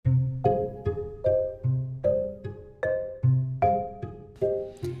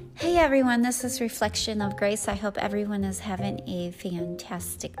everyone, this is Reflection of Grace. I hope everyone is having a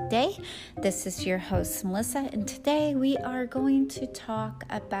fantastic day. This is your host, Melissa, and today we are going to talk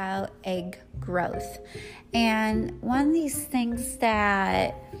about egg growth. And one of these things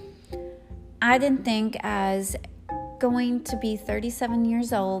that I didn't think as going to be 37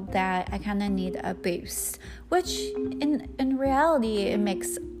 years old that I kind of need a boost, which in reality, it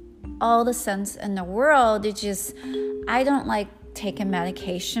makes all the sense in the world. It just, I don't like taking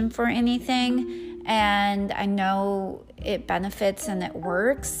medication for anything, and I know it benefits and it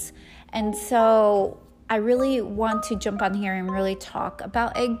works, and so I really want to jump on here and really talk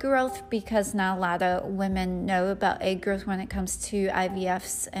about egg growth because not a lot of women know about egg growth when it comes to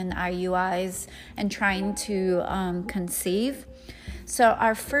IVFs and IUIs and trying to conceive. So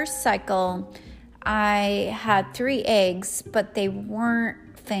our first cycle, I had 3 eggs, but they weren't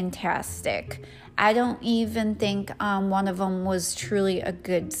fantastic. I don't even think one of them was truly a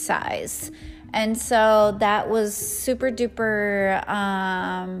good size. And so that was super duper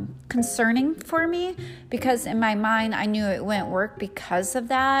concerning for me because in my mind, I knew it wouldn't work because of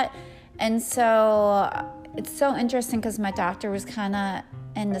that. And so it's so interesting because my doctor was kind of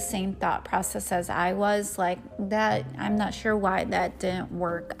in the same thought process as I was, like that. I'm not sure why that didn't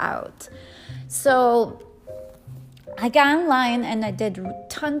work out. So I got online and I did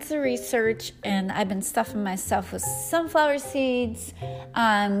tons of research, and I've been stuffing myself with sunflower seeds,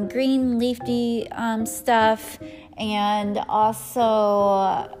 green leafy stuff, and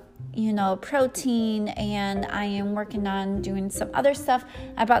also, protein, and I am working on doing some other stuff.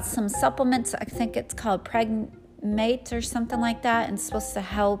 I bought some supplements. I think it's called Mate or something like that, and it's supposed to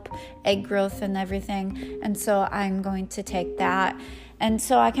help egg growth and everything, and so I'm going to take that. And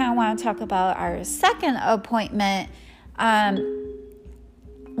so I kind of want to talk about our second appointment.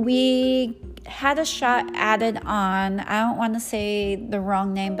 We had a shot added on. I don't want to say the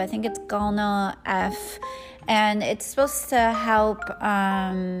wrong name, but I think it's Galna F, and it's supposed to help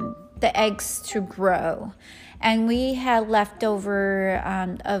the eggs to grow. And we had leftover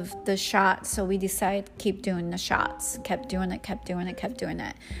of the shot, so we decided to keep doing the shots. Kept doing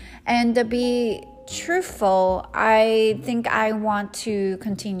it. And to be truthful, I think I want to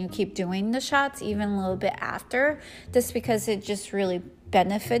continue keep doing the shots even a little bit after, just because it just really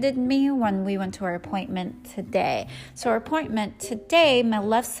benefited me when we went to our appointment today. So our appointment today, my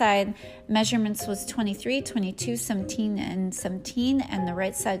left side measurements was 23, 22, 17, and 17, and the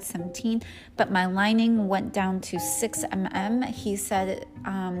right side 17, but my lining went down to 6 mm. He said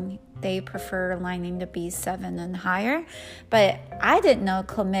they prefer lining to be 7 and higher, but I didn't know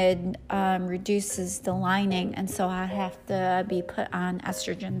Clomid reduces the lining, and so I have to be put on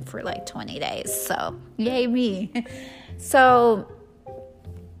estrogen for like 20 days. So yay me. So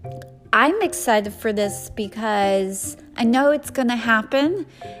I'm excited for this because I know it's going to happen,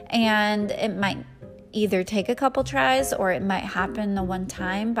 and it might either take a couple tries or it might happen the one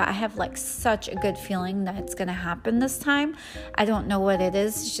time, but I have like such a good feeling that it's going to happen this time. I don't know what it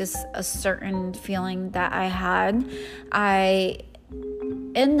is. It's just a certain feeling that I had.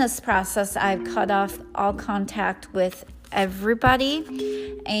 In this process, I've cut off all contact with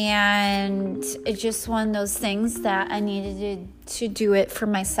everybody, and it's just one of those things that I needed to do it for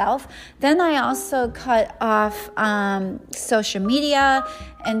myself. Then I also cut off social media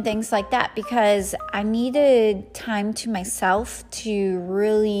and things like that because I needed time to myself to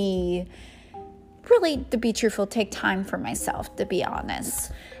really, to be truthful, take time for myself, to be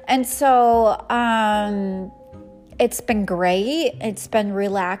honest. And so it's been great. It's been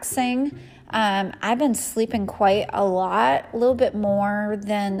relaxing. I've been sleeping quite a lot, a little bit more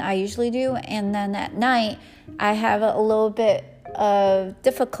than I usually do. And then at night, I have a little bit of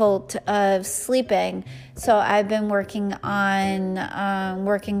difficult of sleeping. So I've been working on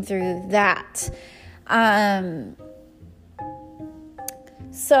working through that.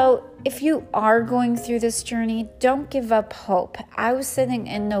 So if you are going through this journey, don't give up hope. I was sitting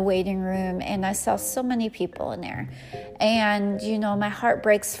in the waiting room and I saw so many people in there. And, my heart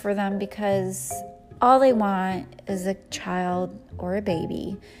breaks for them because all they want is a child or a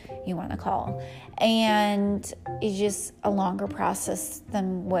baby, you want to call. And it's just a longer process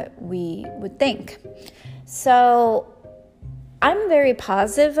than what we would think. So I'm very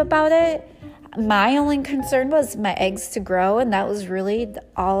positive about it. My only concern was my eggs to grow, and that was really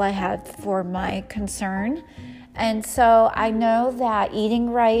all I had for my concern. And so I know that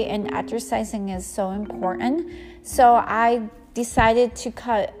eating right and exercising is so important. So I decided to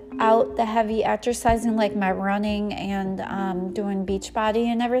cut out the heavy exercising, like my running and doing beach body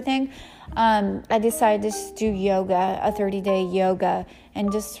and everything. I decided to just do yoga, a 30-day yoga,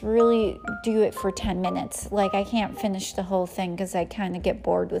 and just really do it for 10 minutes. Like, I can't finish the whole thing because I kind of get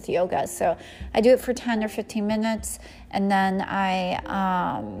bored with yoga. So I do it for 10 or 15 minutes, and then I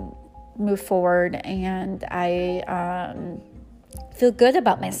move forward, and I feel good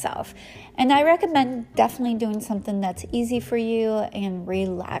about myself. And I recommend definitely doing something that's easy for you and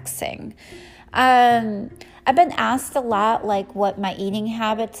relaxing. I've been asked a lot, like, what my eating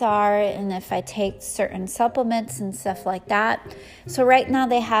habits are and if I take certain supplements and stuff like that. So right now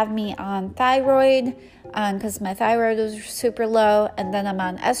they have me on thyroid because my thyroid is super low, and then I'm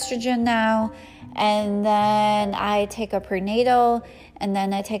on estrogen now, and then I take a prenatal, and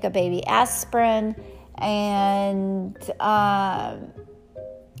then I take a baby aspirin, and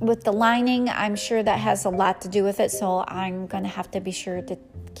with the lining, I'm sure that has a lot to do with it, so I'm going to have to be sure to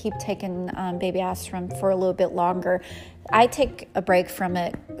keep taking baby aspirin for a little bit longer. I take a break from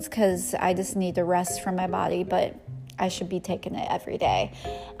it because I just need to rest from my body, but I should be taking it every day.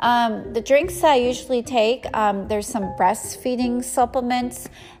 The drinks I usually take, there's some breastfeeding supplements.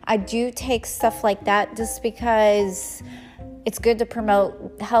 I do take stuff like that just because it's good to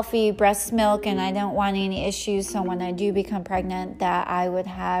promote healthy breast milk, and I don't want any issues. So when I do become pregnant, that I would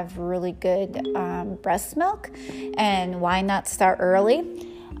have really good breast milk. And why not start early?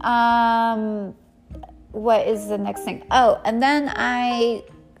 What is the next thing? Oh, and then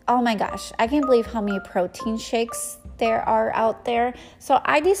oh my gosh, I can't believe how many protein shakes there are out there. So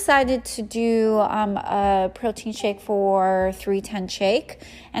I decided to do a protein shake for 310 Shake,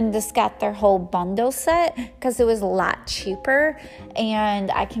 and just got their whole bundle set because it was a lot cheaper, and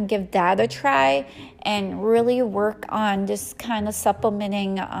I can give that a try and really work on just kind of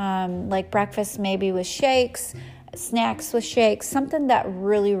supplementing like breakfast maybe with shakes, snacks with shakes, something that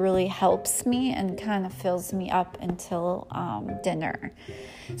really, really helps me and kind of fills me up until dinner.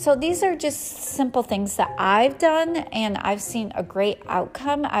 So these are just simple things that I've done, and I've seen a great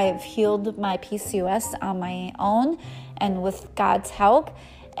outcome. I've healed my PCOS on my own and with God's help,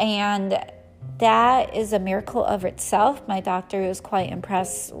 and that is a miracle of itself. My doctor was quite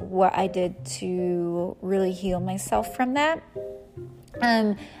impressed what I did to really heal myself from that.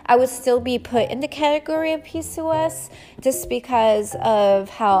 I would still be put in the category of PCOS just because of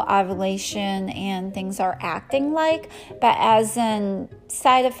how ovulation and things are acting like, but as in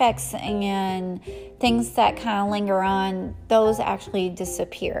side effects and things that kind of linger on, those actually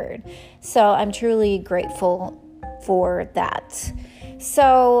disappeared. So I'm truly grateful for that.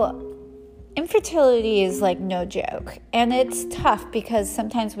 So infertility is like no joke, and it's tough because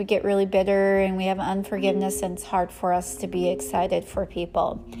sometimes we get really bitter and we have unforgiveness, and it's hard for us to be excited for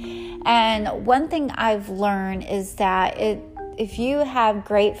people. And one thing I've learned is that if you have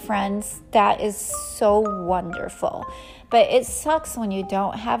great friends, that is so wonderful. But it sucks when you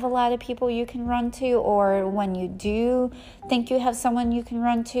don't have a lot of people you can run to, or when you do think you have someone you can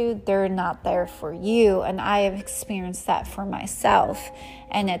run to, they're not there for you. And I have experienced that for myself,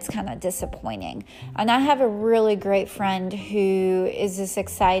 and it's kind of disappointing. And I have a really great friend who is just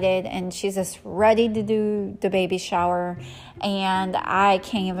excited, and she's just ready to do the baby shower, and I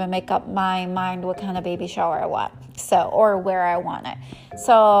can't even make up my mind what kind of baby shower I want, or where I want it.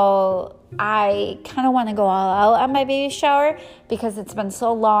 So I kind of want to go all out on my baby shower because it's been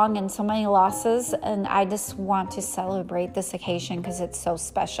so long and so many losses, and I just want to celebrate this occasion because it's so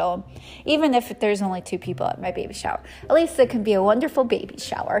special. Even if there's only 2 people at my baby shower, at least it can be a wonderful baby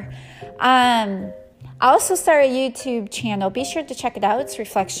shower. I also started a YouTube channel. Be sure to check it out. It's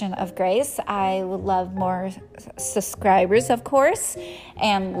Reflection of Grace. I would love more subscribers, of course,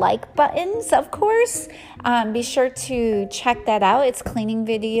 and like buttons, of course. Be sure to check that out. It's cleaning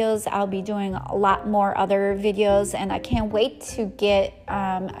videos. I'll be doing a lot more other videos, and I can't wait to get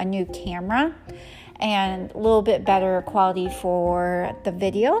a new camera and a little bit better quality for the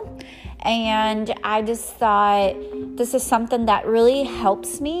video. And I just thought this is something that really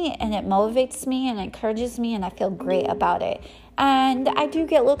helps me, and it motivates me and encourages me, and I feel great about it. And I do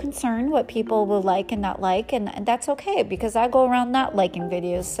get a little concerned what people will like and not like, and that's okay because I go around not liking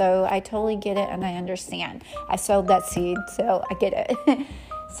videos, so I totally get it and I understand. I sowed that seed, so I get it.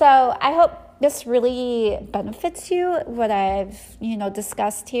 So I hope this really benefits you, what I've,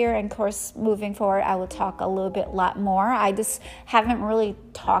 discussed here. And of course, moving forward, I will talk a little bit lot more. I just haven't really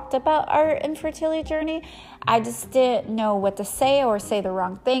talked about our infertility journey. I just didn't know what to say or say the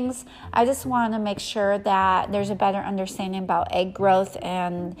wrong things. I just want to make sure that there's a better understanding about egg growth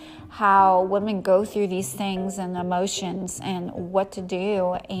and how women go through these things and emotions and what to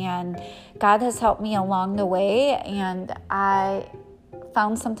do. And God has helped me along the way, and I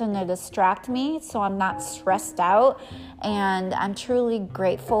found something to distract me so I'm not stressed out. And I'm truly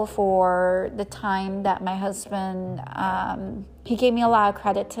grateful for the time that my husband, he gave me a lot of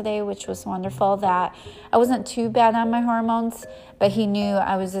credit today, which was wonderful, that I wasn't too bad on my hormones, but he knew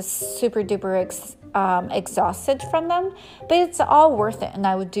I was just super duper exhausted from them. But it's all worth it, and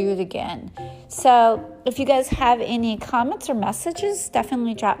I would do it again. So if you guys have any comments or messages,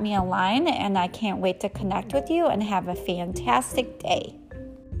 definitely drop me a line, and I can't wait to connect with you, and have a fantastic day.